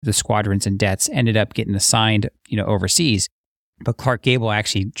the squadrons and debts ended up getting assigned, overseas. But Clark Gable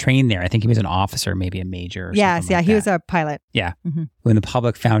actually trained there. I think he was an officer, maybe a major or something like he that. was a pilot. Yeah. When the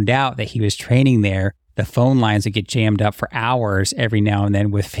public found out that he was training there, the phone lines would get jammed up for hours every now and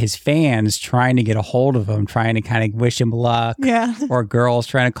then with his fans trying to get a hold of him, trying to kind of wish him luck. Yeah. Or girls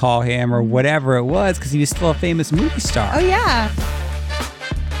trying to call him or whatever it was because he was still a famous movie star. Oh, yeah.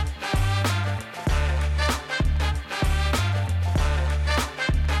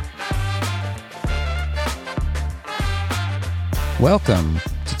 Welcome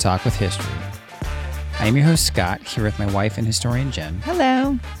to Talk with History. I am your host, Scott, here with my wife and historian, Jen.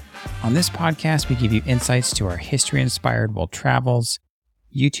 Hello. On this podcast, we give you insights to our history-inspired world travels,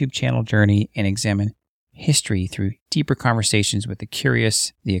 YouTube channel journey, and examine history through deeper conversations with the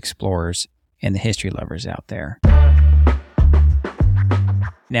curious, the explorers, and the history lovers out there.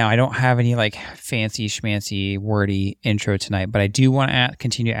 Now, I don't have any fancy schmancy wordy intro tonight, but I do want to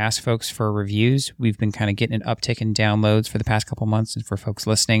continue to ask folks for reviews. We've been kind of getting an uptick in downloads for the past couple months, and for folks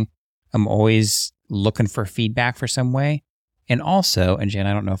listening, I'm always looking for feedback for some way. And also, and Jen,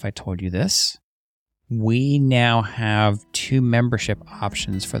 I don't know if I told you this, we now have 2 membership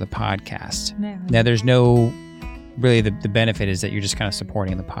options for the podcast. No. Now, there's no, really the benefit is that you're just kind of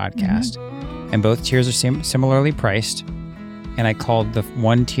supporting the podcast. And both tiers are similarly priced. And I called the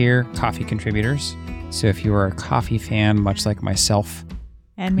one tier Coffee Contributors. So if you are a coffee fan, much like myself,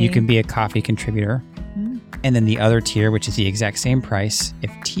 and me, you can be a coffee contributor. And then the other tier, which is the exact same price, if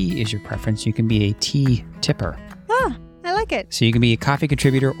tea is your preference, you can be a tea tipper. Ah, I like it. So you can be a coffee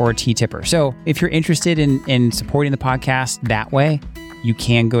contributor or a tea tipper. So if you're interested in supporting the podcast that way, you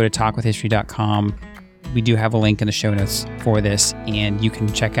can go to talkwithhistory.com. We do have a link in the show notes for this, and you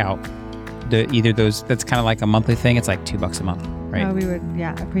can check out either those. That's kind of like a monthly thing. It's like $2 a month, right? Oh, we would,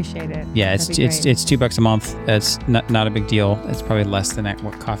 appreciate it. Yeah, it's $2 a month. It's not a big deal. It's probably less than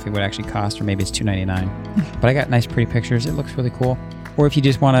what coffee would actually cost, or maybe it's $2.99. But I got nice, pretty pictures. It looks really cool. Or if you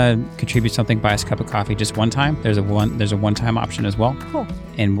just want to contribute something, buy us a cup of coffee just one time. There's a one-time option as well. Cool.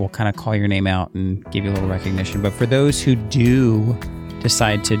 And we'll kind of call your name out and give you a little recognition. But for those who do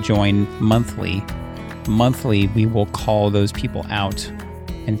decide to join monthly, we will call those people out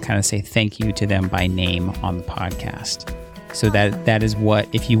and kind of say thank you to them by name on the podcast. So that is what,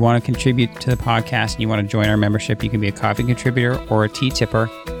 if you want to contribute to the podcast and you want to join our membership, you can be a coffee contributor or a tea tipper.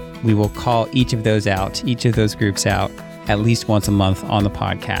 We will call each of those groups out at least once a month on the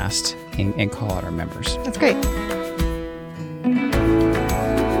podcast and call out our members. That's great.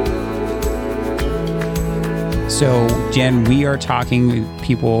 So, Jen, we are talking,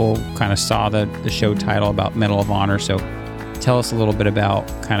 people kind of saw the show title about Medal of Honor. So tell us a little bit about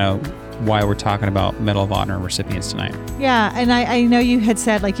kind of why we're talking about Medal of Honor recipients tonight. Yeah, and I know you had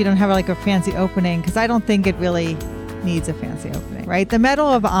said you don't have a fancy opening, because I don't think it really needs a fancy opening, right? The Medal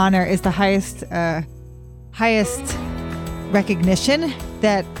of Honor is the highest recognition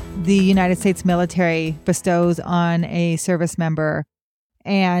that the United States military bestows on a service member.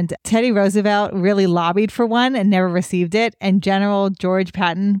 And Teddy Roosevelt really lobbied for one and never received it. And General George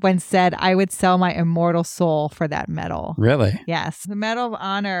Patton once said, "I would sell my immortal soul for that medal." Really? Yes. The Medal of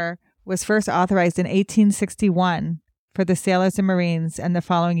Honor was first authorized in 1861 for the sailors and Marines, and the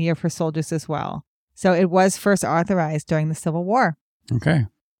following year for soldiers as well. So it was first authorized during the Civil War. Okay.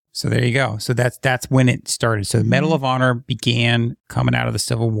 So there you go. So that's when it started. So the Medal of Honor began coming out of the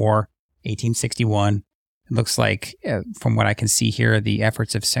Civil War, 1861. It looks like, from what I can see here, the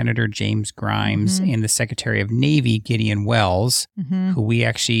efforts of Senator James Grimes and the Secretary of Navy, Gideon Welles, who we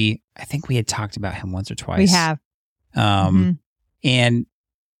actually, I think we had talked about him once or twice. We have. And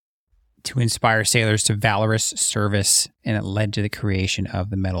to inspire sailors to valorous service, and it led to the creation of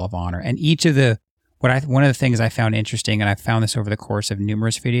the Medal of Honor. And each of the, one of the things I found interesting, and I found this over the course of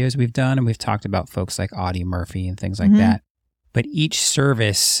numerous videos we've done, and we've talked about folks like Audie Murphy and things like that, but each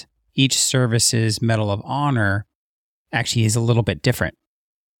service's Medal of Honor actually is a little bit different.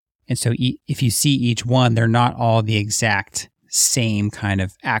 And so if you see each one, they're not all the exact same kind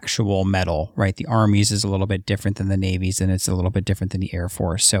of actual medal, right? The Army's is a little bit different than the Navy's, and it's a little bit different than the Air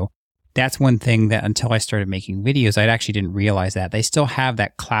Force. So that's one thing that until I started making videos, I actually didn't realize that. They still have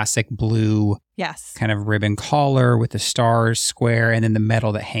that classic blue kind of ribbon collar with the stars square and then the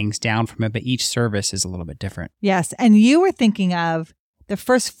medal that hangs down from it, but each service is a little bit different. Yes, and you were thinking of the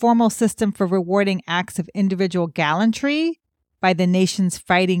first formal system for rewarding acts of individual gallantry by the nation's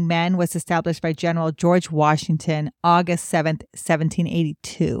fighting men was established by General George Washington, August 7th,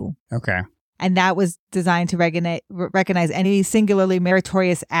 1782. Okay. And that was designed to recognize any singularly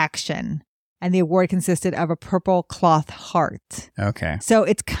meritorious action. And the award consisted of a purple cloth heart. Okay. So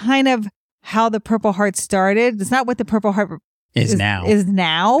it's kind of how the Purple Heart started. It's not what the Purple Heart is now. Is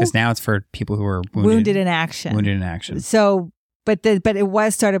now. Because now it's for people who are wounded in action. Wounded in action. So, but it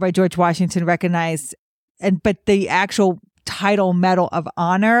was started by George Washington, recognized, but the actual title Medal of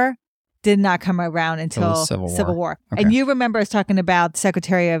Honor did not come around until Civil War. Okay. And you remember us talking about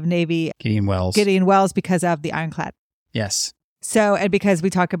Secretary of Navy Gideon Wells because of the ironclad. Yes. So, and because we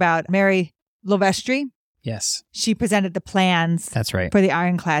talk about Mary Lovestry. Yes. She presented the plans. That's right. For the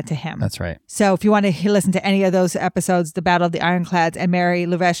ironclad to him. That's right. So if you want to listen to any of those episodes, the Battle of the Ironclads and Mary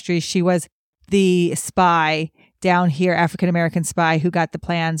Lovestry, she was the spy down here, African-American spy who got the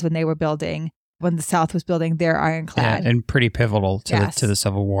plans when the South was building their ironclad. Yeah, and pretty pivotal to the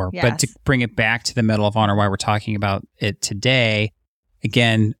Civil War. Yes. But to bring it back to the Medal of Honor, why we're talking about it today,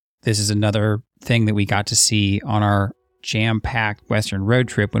 again, this is another thing that we got to see on our jam-packed Western road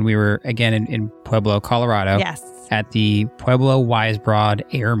trip when we were, again, in Pueblo, Colorado. Yes. At the Pueblo Wisebroad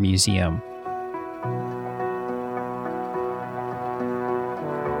Air Museum.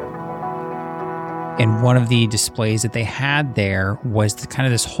 And one of the displays that they had there was kind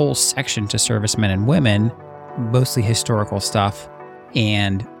of this whole section to servicemen and women, mostly historical stuff,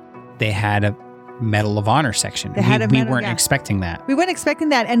 and they had a Medal of Honor section. We weren't expecting that. We weren't expecting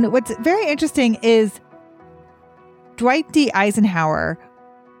that. And what's very interesting is Dwight D. Eisenhower,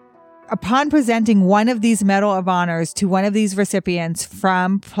 upon presenting one of these Medal of Honors to one of these recipients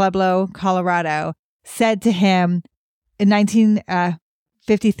from Pueblo, Colorado, said to him in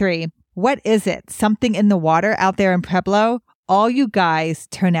 1953, "What is it? Something in the water out there in Pueblo? All you guys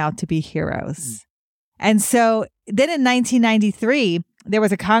turn out to be heroes." And so then in 1993, there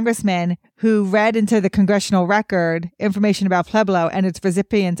was a congressman who read into the congressional record information about Pueblo and its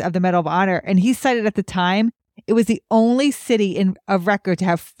recipients of the Medal of Honor. And he cited at the time, it was the only city of record to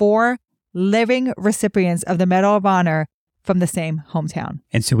have 4 living recipients of the Medal of Honor from the same hometown.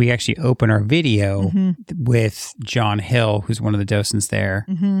 And so we actually open our video with John Hill, who's one of the docents there,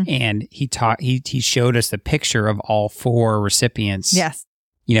 and he showed us the picture of all 4 recipients. Yes,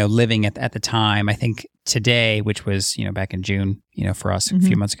 living at the time. I think today, which was back in June, for us a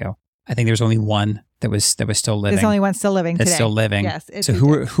few months ago, I think there was only one that was still living. There's only one still living. That's today. still living. Yes. So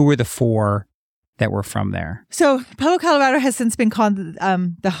who were the 4 that were from there? So Pueblo, Colorado has since been called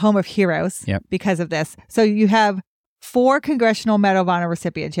the home of heroes because of this. So you have 4 Congressional Medal of Honor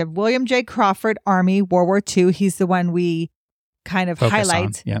recipients. You have William J. Crawford, Army, World War II. He's the one we kind of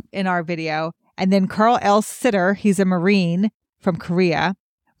highlight in our video. And then Carl L. Sitter, he's a Marine from Korea.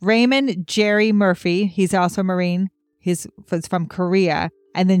 Raymond Jerry Murphy, he's also a Marine. He's from Korea.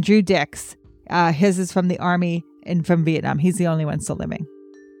 And then Drew Dix, his is from the Army and from Vietnam. He's the only one still living.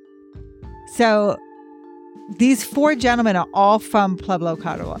 So these 4 gentlemen are all from Pueblo,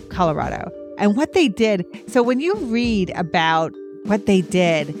 Colorado. And what they did, so when you read about what they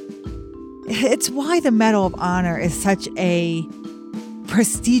did, it's why the Medal of Honor is such a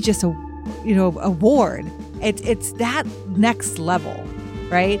prestigious, award. It's that next level,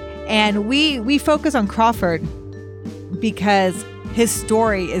 right? And we focus on Crawford because his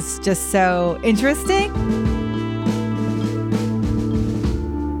story is just so interesting.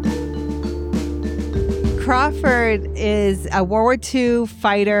 Crawford is a World War II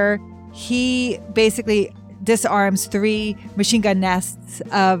fighter. He basically disarms 3 machine gun nests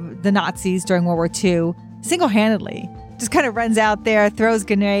of the Nazis during World War II single-handedly. Just kind of runs out there, throws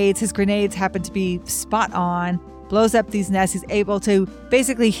grenades. His grenades happen to be spot on, blows up these nests. He's able to,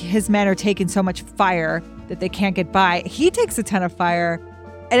 basically his men are taking so much fire that they can't get by. He takes a ton of fire.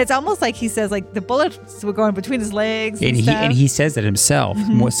 And it's almost like he says, like, the bullets were going between his legs and stuff. And he says that himself.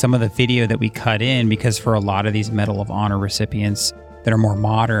 Some of the video that we cut in, because for a lot of these Medal of Honor recipients that are more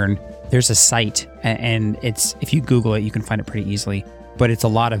modern, there's a site, and it's, if you Google it, you can find it pretty easily. But it's a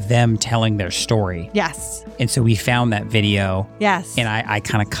lot of them telling their story. Yes. And so we found that video. Yes. And I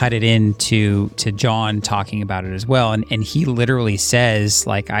kind of cut it into John talking about it as well. And he literally says,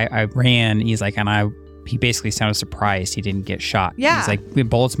 like, I ran, he's like, he basically sounded surprised he didn't get shot. Yeah. He's like, the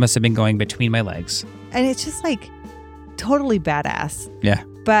bullets must have been going between my legs. And it's just like totally badass. Yeah.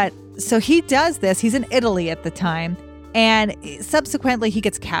 But so he does this. He's in Italy at the time. And subsequently he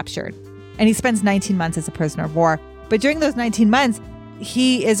gets captured. And he spends 19 months as a prisoner of war. But during those 19 months,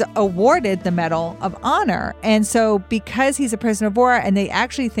 he is awarded the Medal of Honor. And so because he's a prisoner of war and they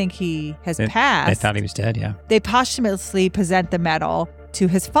actually think he has passed. They thought he was dead, yeah. They posthumously present the medal to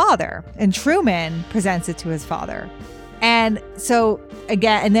his father, and Truman presents it to his father. And so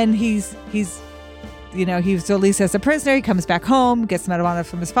again, and then he's released as a prisoner. He comes back home, gets the Medal of Honor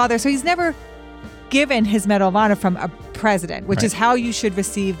from his father. So he's never given his Medal of Honor from a president, which Right. is how you should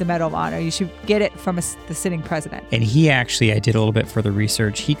receive the Medal of Honor. You should get it from the sitting president. And he actually, I did a little bit further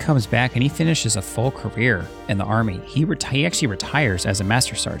research. He comes back and he finishes a full career in the Army. He actually retires as a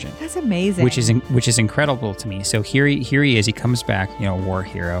master sergeant. That's amazing. Which is incredible to me. So here he is. He comes back, war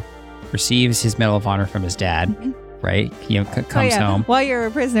hero, receives his Medal of Honor from his dad, right? Comes home. While you're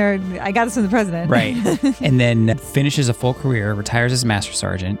a prisoner, I got this from the president. Right. And then finishes a full career, retires as a master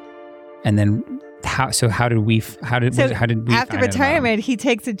sergeant. And then how did we after retirement, he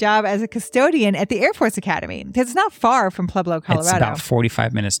takes a job as a custodian at the Air Force Academy. It's not far from Pueblo, Colorado. It's about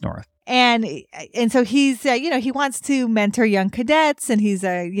 45 minutes north. And so he's he wants to mentor young cadets, and he's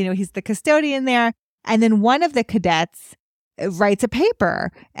the custodian there. And then one of the cadets writes a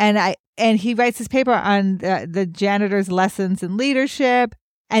paper, and he writes this paper on the janitor's lessons in leadership.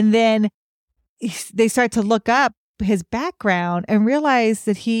 And then they start to look up his background and realize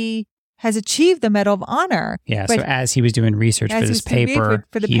that he has achieved the Medal of Honor. Yeah. So as he was doing research for this paper,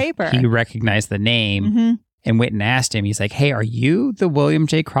 he recognized the name and went and asked him. He's like, "Hey, are you the William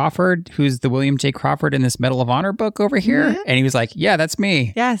J. Crawford? Who's the William J. Crawford in this Medal of Honor book over here?" And he was like, "Yeah, that's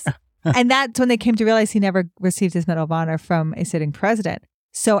me." Yes. And that's when they came to realize he never received his Medal of Honor from a sitting president.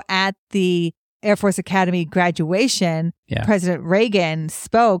 So at the Air Force Academy graduation, President Reagan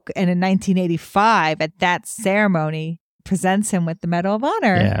spoke, and in 1985, at that ceremony, presents him with the Medal of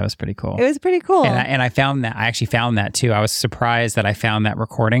Honor. Yeah, it was pretty cool. It was pretty cool. And I actually found that too. I was surprised that I found that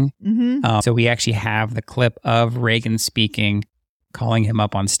recording. So we actually have the clip of Reagan speaking, calling him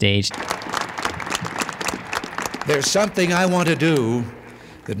up on stage. There's something I want to do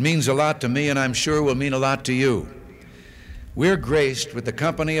that means a lot to me, and I'm sure will mean a lot to you. We're graced with the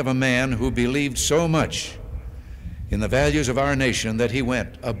company of a man who believed so much in the values of our nation that he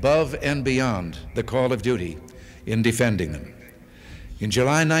went above and beyond the call of duty in defending them. In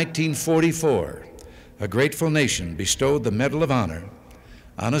July 1944, a grateful nation bestowed the Medal of Honor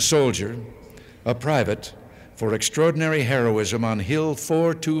on a soldier, a private, for extraordinary heroism on Hill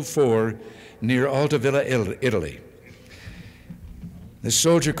 424 near Altavilla, Italy. This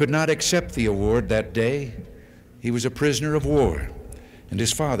soldier could not accept the award that day. He was a prisoner of war, and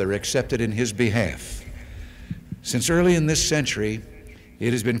his father accepted in his behalf. Since early in this century,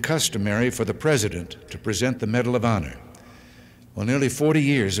 it has been customary for the president to present the Medal of Honor. Well, nearly 40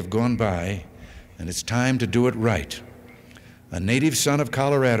 years have gone by, and it's time to do it right. A native son of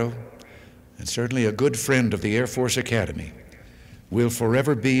Colorado, and certainly a good friend of the Air Force Academy, will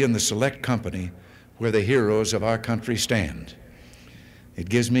forever be in the select company where the heroes of our country stand. It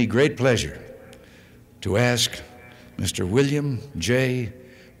gives me great pleasure to ask Mr. William J.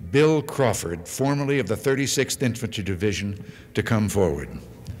 Bill Crawford, formerly of the 36th Infantry Division, to come forward.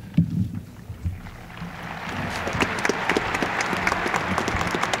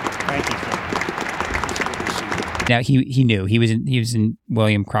 Thank you, sir. Now he knew he was in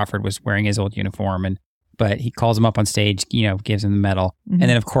William Crawford was wearing his old uniform, but he calls him up on stage, gives him the medal, and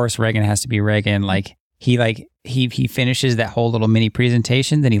then of course Reagan has to be Reagan. He finishes that whole little mini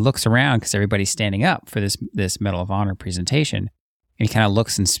presentation. Then he looks around because everybody's standing up for this Medal of Honor presentation. And he kind of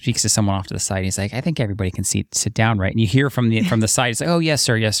looks and speaks to someone off to the side. He's like, "I think everybody can sit down, right?" And you hear from the side, it's like, "Oh, yes,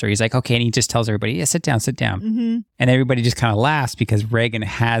 sir, yes, sir." He's like, "Okay." And he just tells everybody, "Yeah, sit down, sit down." And everybody just kind of laughs because Reagan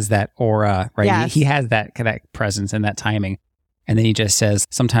has that aura, right? Yes. He has that presence and that timing. And then he just says,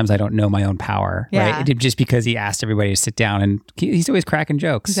 "Sometimes I don't know my own power," right? Just because he asked everybody to sit down, and he's always cracking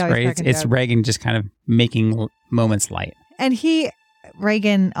jokes, right? It's Reagan just kind of making moments light. And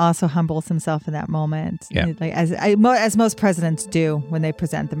Reagan also humbles himself in that moment, as most presidents do when they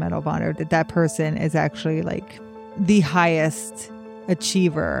present the Medal of Honor. That person is actually the highest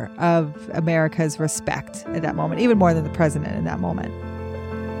achiever of America's respect at that moment, even more than the president in that moment.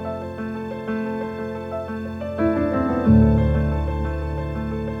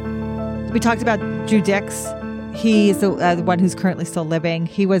 We talked about Drew Dix. He's the one who's currently still living.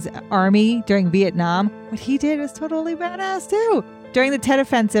 He was Army during Vietnam. What he did was totally badass too. During the Tet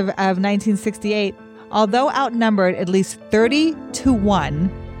Offensive of 1968, although outnumbered at least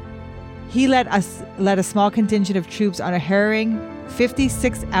 30-1, he led a small contingent of troops on a harrowing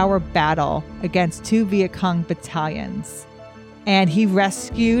 56-hour battle against 2 Viet Cong battalions. And he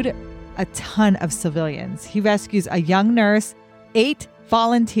rescued a ton of civilians. He rescues a young nurse, 8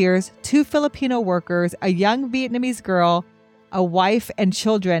 volunteers, 2 Filipino workers, a young Vietnamese girl, a wife, and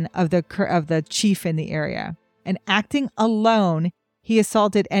children of the chief in the area. And acting alone, he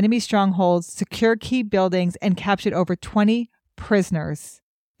assaulted enemy strongholds, secured key buildings, and captured over 20 prisoners,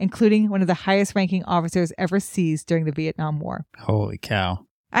 including one of the highest-ranking officers ever seized during the Vietnam War. Holy cow.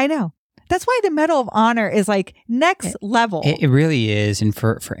 I know. That's why the Medal of Honor is like next level. It really is. And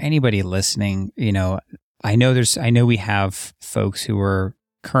for anybody listening, I know we have folks who are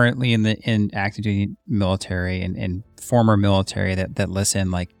currently in active duty military and former military that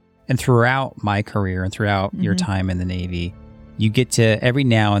listen, and throughout my career and throughout your time in the Navy, you get to, every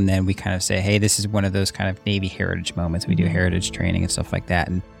now and then we kind of say, hey, this is one of those kind of Navy heritage moments. We do heritage training and stuff like that.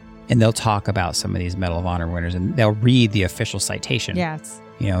 And they'll talk about some of these Medal of Honor winners and they'll read the official citation. Yes.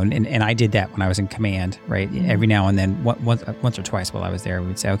 And I did that when I was in command, right? Every now and then, once or twice while I was there, we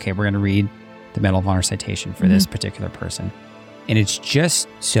would say, okay, we're going to read the Medal of Honor citation for this particular person. And it's just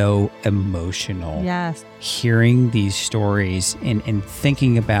so emotional. Yes. Hearing these stories and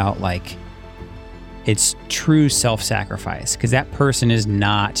thinking about it's true self-sacrifice, because that person is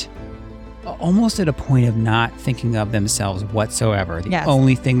not almost at a point of not thinking of themselves whatsoever. The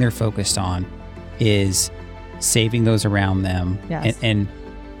only thing they're focused on is saving those around them and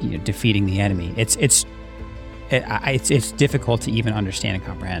defeating the enemy. It's difficult to even understand and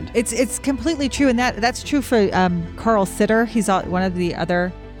comprehend. It's completely true, and that's true for Carl Sitter. He's one of the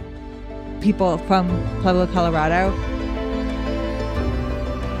other people from Pueblo, Colorado.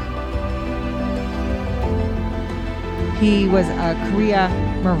 He was a Korea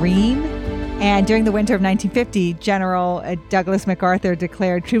Marine, and during the winter of 1950, General Douglas MacArthur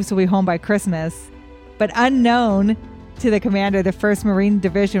declared troops will be home by Christmas. But unknown to the commander, the 1st Marine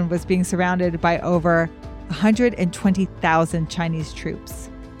Division was being surrounded by over 120,000 Chinese troops.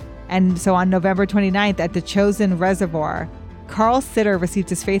 And so on November 29th at the Chosin Reservoir, Carl Sitter received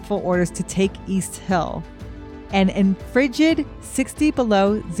his faithful orders to take East Hill. And in frigid 60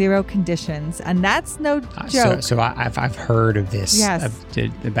 below zero conditions, and that's no joke. So I've heard of this. Yes. The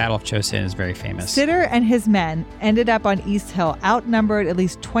Battle of Chosin is very famous. Sitter and his men ended up on East Hill, outnumbered at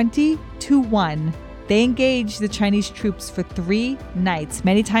least 20-1. They engaged the Chinese troops for 3 nights,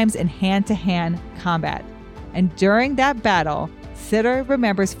 many times in hand-to-hand combat. And during that battle, Sitter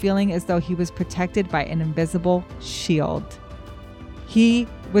remembers feeling as though he was protected by an invisible shield. He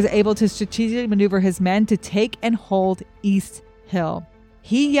was able to strategically maneuver his men to take and hold East Hill.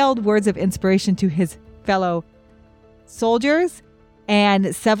 He yelled words of inspiration to his fellow soldiers,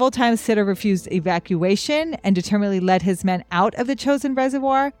 and several times Sitter refused evacuation and determinedly led his men out of the Chosin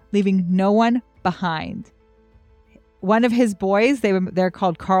Reservoir, leaving no one behind. One of his boys, they're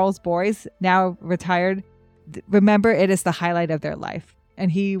called Carl's boys, now retired, remember it is the highlight of their life.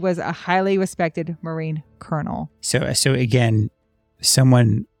 And he was a highly respected Marine colonel. So again,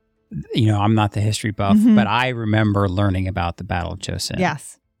 someone, I'm not the history buff, but I remember learning about the Battle of Chosin.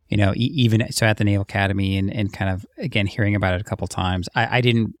 Yes. Even so at the Naval Academy and kind of, again, hearing about it a couple times, I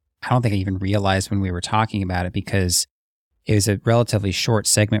don't think I even realized when we were talking about it, because it was a relatively short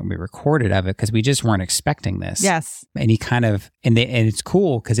segment we recorded of it because we just weren't expecting this. Yes. And he kind of, and it's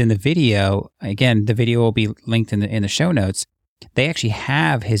cool because in the video, again, the video will be linked in the show notes. They actually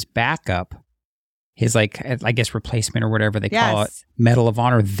have his backup, his I guess replacement or whatever they call it, Medal of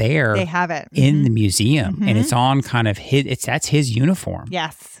Honor there. They have it in the museum, and it's on kind of that's his uniform.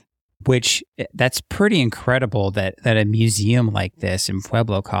 Yes. Which that's pretty incredible that a museum like this in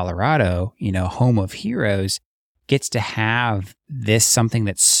Pueblo, Colorado, home of heroes, gets to have this, something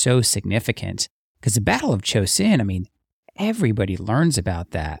that's so significant. Because the Battle of Chosin, everybody learns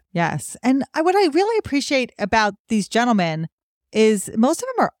about that. Yes. And what I really appreciate about these gentlemen is most of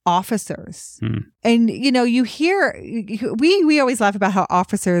them are officers. And, you hear, we always laugh about how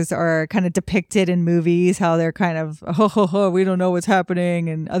officers are kind of depicted in movies, how they're kind of, we don't know what's happening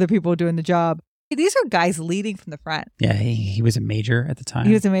and other people are doing the job. These are guys leading from the front. Yeah, he was a major at the time.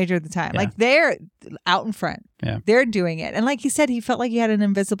 He was a major at the time. Yeah. They're out in front. Yeah. They're doing it. And like he said, he felt like he had an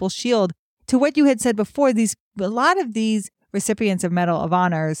invisible shield. To what you had said before, a lot of these recipients of Medal of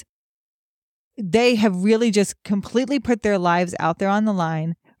Honors, they have really just completely put their lives out there on the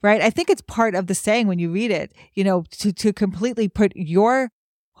line, right? I think it's part of the saying when you read it, to completely put your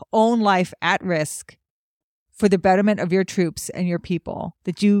own life at risk for the betterment of your troops and your people,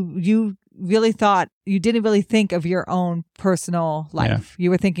 that you really thought, you didn't really think of your own personal life. Yeah. You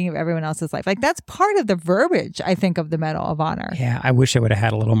were thinking of everyone else's life. That's part of the verbiage, I think, of the Medal of Honor. Yeah, I wish I would have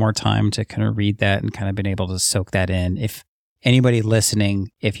had a little more time to kind of read that and kind of been able to soak that in. If anybody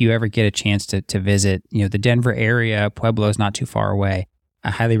listening, if you ever get a chance to visit, the Denver area, Pueblo is not too far away.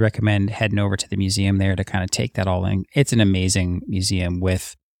 I highly recommend heading over to the museum there to kind of take that all in. It's an amazing museum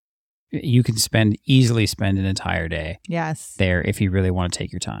you can easily spend an entire day there if you really want to take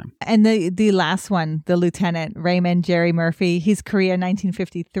your time. And the last one, the Lieutenant Raymond Jerry Murphy, he's Korea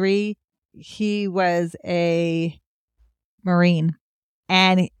 1953. He was a Marine.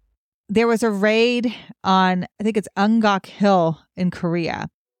 And there was a raid on, I think it's Ungok Hill in Korea.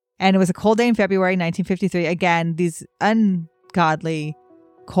 And it was a cold day in February 1953. Again, these ungodly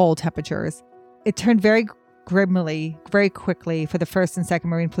cold temperatures. It turned very grimly, very quickly for the 1st and 2nd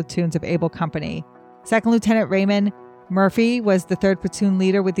Marine platoons of Able Company. 2nd Lieutenant Raymond Murphy was the 3rd platoon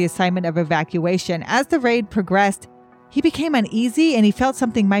leader with the assignment of evacuation. As the raid progressed, he became uneasy and he felt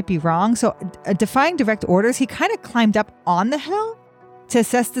something might be wrong. So, defying direct orders, he kind of climbed up on the hill to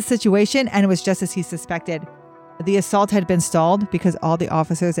assess the situation, and it was just as he suspected. The assault had been stalled because all the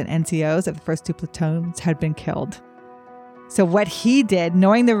officers and NCOs of the first 2 platoons had been killed. So what he did,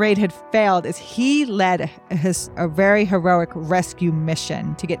 knowing the raid had failed, is he led a very heroic rescue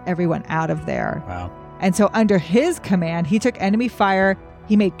mission to get everyone out of there. Wow. And so under his command, he took enemy fire.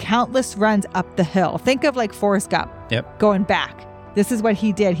 He made countless runs up the hill. Think of like Forrest Gump. Yep. Going back. This is what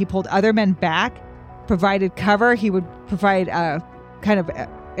he did. He pulled other men back, provided cover. He would provide a kind of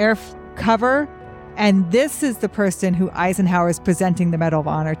air cover. And this is the person who Eisenhower is presenting the Medal of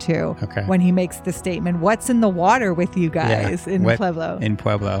Honor to when he makes the statement, "What's in the water with you guys in Pueblo?" In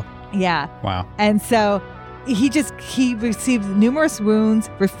Pueblo. Yeah. Wow. And so he received numerous wounds,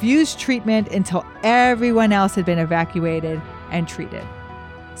 refused treatment until everyone else had been evacuated and treated.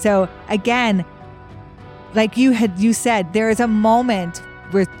 So again, like you said, there is a moment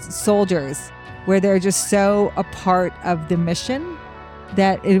with soldiers where they're just so a part of the mission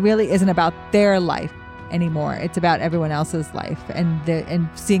that it really isn't about their life anymore. It's about everyone else's life and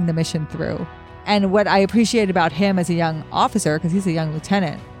seeing the mission through. And what I appreciate about him as a young officer, because he's a young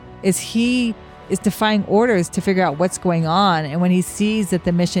lieutenant, is he is defying orders to figure out what's going on. And when he sees that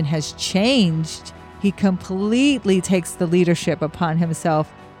the mission has changed, he completely takes the leadership upon himself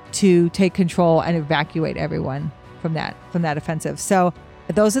to take control and evacuate everyone from that offensive. So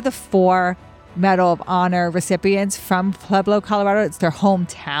those are the 4 Medal of Honor recipients from Pueblo, Colorado. It's their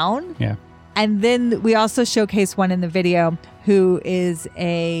hometown. Yeah. And then we also showcase one in the video who is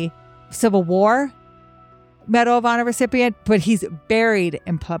a Civil War Medal of Honor recipient, but he's buried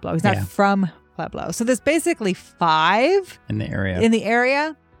in Pueblo. He's not from Pueblo. So there's basically 5 in the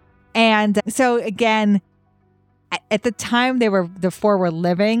area. And so again, at the time the 4 were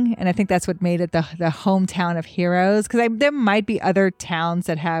living, and I think that's what made it the hometown of heroes, because there might be other towns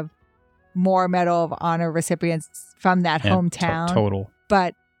that have more Medal of Honor recipients from that hometown. Total.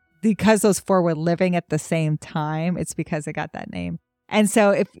 But because those 4 were living at the same time, it's because they got that name. And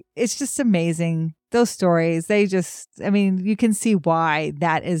so it's just amazing. Those stories, you can see why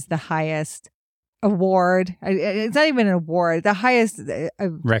that is the highest award. It's not even an award, the highest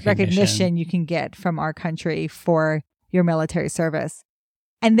recognition you can get from our country for your military service.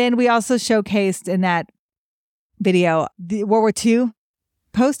 And then we also showcased in that video the World War II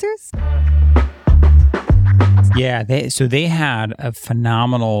posters. Yeah, they had a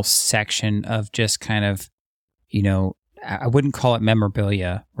phenomenal section of just kind of, I wouldn't call it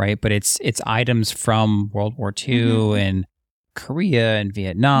memorabilia, right? But it's items from World War II and Korea and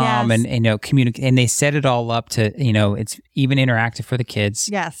Vietnam and and they set it all up to, it's even interactive for the kids.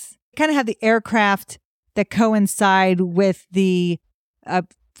 Yes. Kind of have the aircraft that coincide with the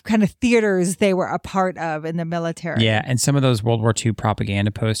kind of theaters they were a part of in the military. Yeah, and some of those World War II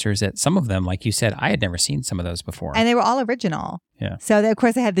propaganda posters, that some of them, like you said, I had never seen some of those before. And they were all original. Yeah. So, of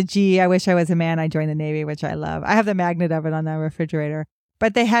course, they had the G, "I wish I was a man, I joined the Navy," which I love. I have the magnet of it on the refrigerator.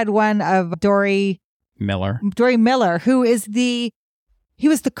 But they had one of Dory Miller, who is he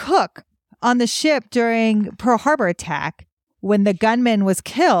was the cook on the ship during Pearl Harbor attack. When the gunman was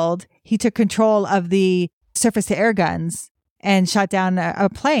killed, he took control of the surface-to-air guns and shot down a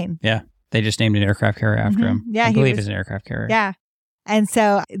plane. Yeah. They just named an aircraft carrier after him. Yeah, I believe it's an aircraft carrier. Yeah. And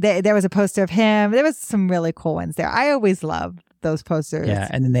so there was a poster of him. There was some really cool ones there. I always love those posters. Yeah.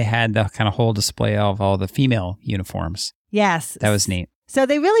 And then they had the kind of whole display of all the female uniforms. Yes. That was neat. So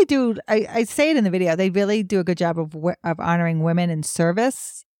they really do, I say it in the video, they really do a good job of honoring women in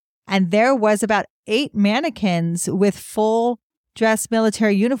service. And there was about 8 mannequins with full dress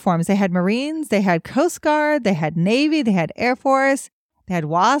military uniforms. They had Marines, they had Coast Guard, they had Navy, they had Air Force, they had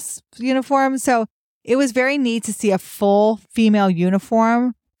WASP uniforms. So it was very neat to see a full female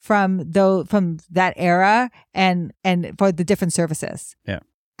uniform from that era and for the different services. Yeah.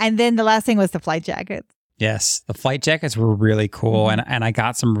 And then the last thing was the flight jackets. Yes, the flight jackets were really cool, and I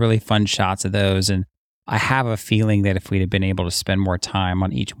got some really fun shots of those. And I have a feeling that if we'd have been able to spend more time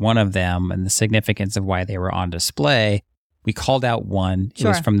on each one of them and the significance of why they were on display, we called out one. It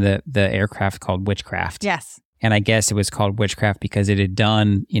was from the aircraft called Witchcraft. Yes. And I guess it was called Witchcraft because it had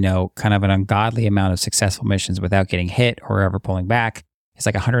done, kind of an ungodly amount of successful missions without getting hit or ever pulling back. It's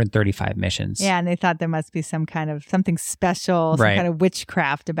like 135 missions. Yeah, and they thought there must be something special, some Right. kind of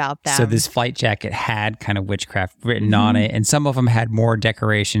witchcraft about them. So this flight jacket had kind of witchcraft written on it, and some of them had more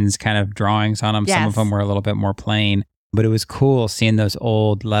decorations, kind of drawings on them. Some of Yes. them were a little bit more plain, but it was cool seeing those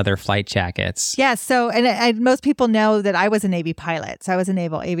old leather flight jackets. Yeah, so, and most people know that I was a Navy pilot, so I was a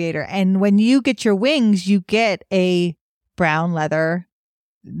naval aviator. And when you get your wings, you get a brown leather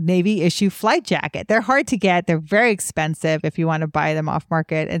Navy issue flight jacket. They're hard to get. They're very expensive if you want to buy them off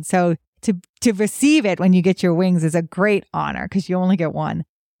market. And so to receive it when you get your wings is a great honor because you only get one.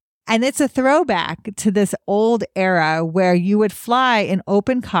 And it's a throwback to this old era where you would fly in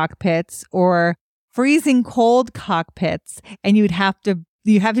open cockpits or freezing cold cockpits, and you have to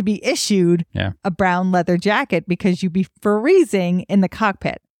be issued a brown leather jacket because you'd be freezing in the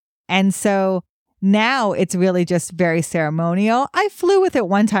cockpit. And so now it's really just very ceremonial. I flew with it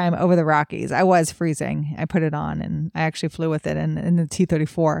one time over the Rockies. I was freezing. I put it on and I actually flew with it in the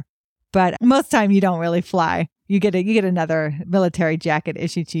T-34. But most time you don't really fly. You get another military jacket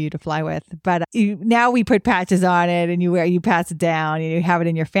issued to you to fly with. But now we put patches on it and you pass it down and you have it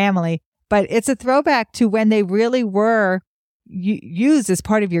in your family. But it's a throwback to when they really were used as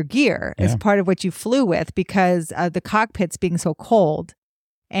part of your gear, as part of what you flew with because of the cockpits being so cold.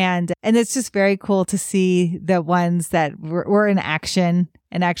 And it's just very cool to see the ones that were in action,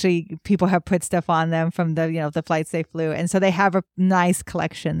 and actually people have put stuff on them from the flights they flew. And so they have a nice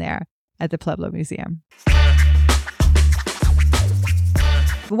collection there at the Pueblo Museum.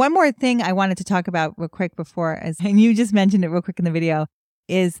 One more thing I wanted to talk about real quick and you just mentioned it real quick in the video,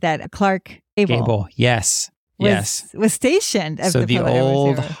 is that Clark Gable. Yes. Was stationed at the Pueblo Air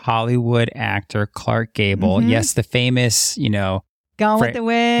old Reserve. Hollywood actor Clark Gable. Yes, the famous, Gone with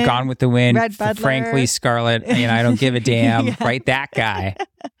the Wind. Red Butler. Frankly, Scarlet. I don't give a damn. Right, that guy.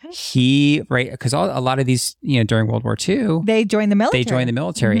 Because a lot of these, during World War II, they joined the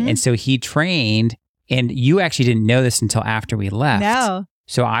military. And so he trained. And you actually didn't know this until after we left. No.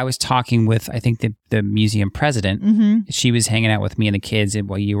 So I was talking with, I think, the museum president. She was hanging out with me and the kids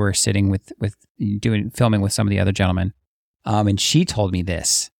while you were sitting filming with some of the other gentlemen. And she told me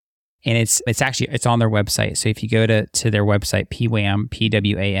this. And it's on their website. So if you go to their website, pwam.org,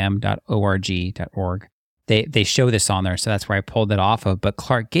 they show this on there. So that's where I pulled it off of. But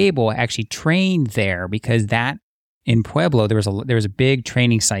Clark Gable actually trained there because that in Pueblo, there was a big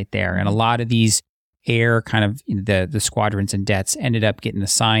training site there. And a lot of these air kind of the squadrons and dets ended up getting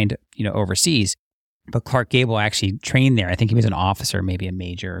assigned, overseas. But Clark Gable actually trained there. I think he was an officer, maybe a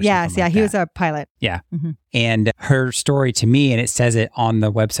major. He was a pilot. Yeah. And her story to me, and it says it on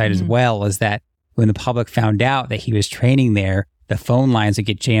the website as well, is that when the public found out that he was training there, the phone lines would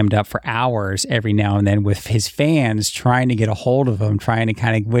get jammed up for hours every now and then with his fans trying to get a hold of him, trying to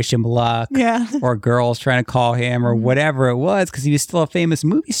kind of wish him luck, or girls trying to call him or whatever it was, because he was still a famous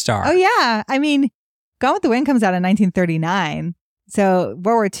movie star. Oh, yeah. I mean, Gone with the Wind comes out in 1939. So World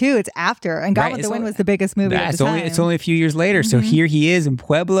War II, it's after. And Gone with the Wind was the biggest movie at the time. It's only a few years later. So here he is in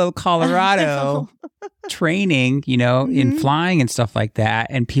Pueblo, Colorado, training, in flying and stuff like that.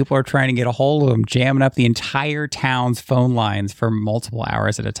 And people are trying to get a hold of him, jamming up the entire town's phone lines for multiple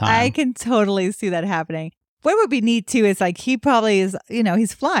hours at a time. I can totally see that happening. What would be neat too is he probably is,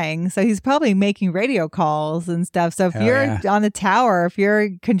 he's flying. So he's probably making radio calls and stuff. So if you're on the tower, if you're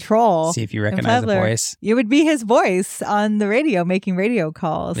in control. See if you recognize the voice. You would be his voice on the radio making radio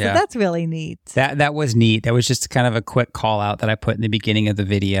calls. So that's really neat. That was neat. That was just kind of a quick call out that I put in the beginning of the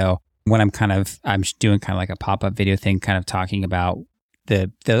video when I'm doing kind of like a pop-up video thing, kind of talking about the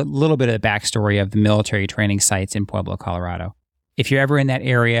little bit of the backstory of the military training sites in Pueblo, Colorado. If you're ever in that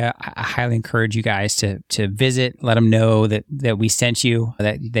area, I highly encourage you guys to visit. Let them know that we sent you,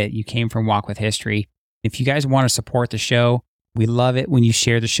 that you came from Walk with History. If you guys want to support the show, we love it when you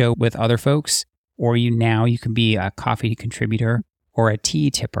share the show with other folks, or you can be a coffee contributor or a tea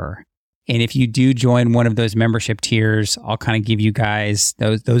tipper. And if you do join one of those membership tiers, I'll kind of give you guys,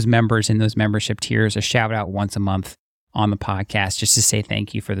 those members in those membership tiers, a shout out once a month on the podcast just to say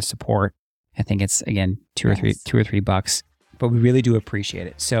thank you for the support. I think it's, again, $2 or $3. But we really do appreciate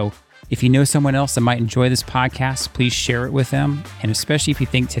it. So if you know someone else that might enjoy this podcast, please share it with them. And especially if you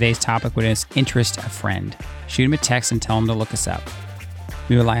think today's topic would interest a friend, shoot them a text and tell them to look us up.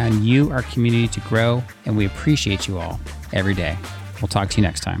 We rely on you, our community, to grow, and we appreciate you all every day. We'll talk to you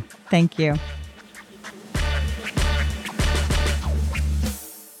next time. Thank you.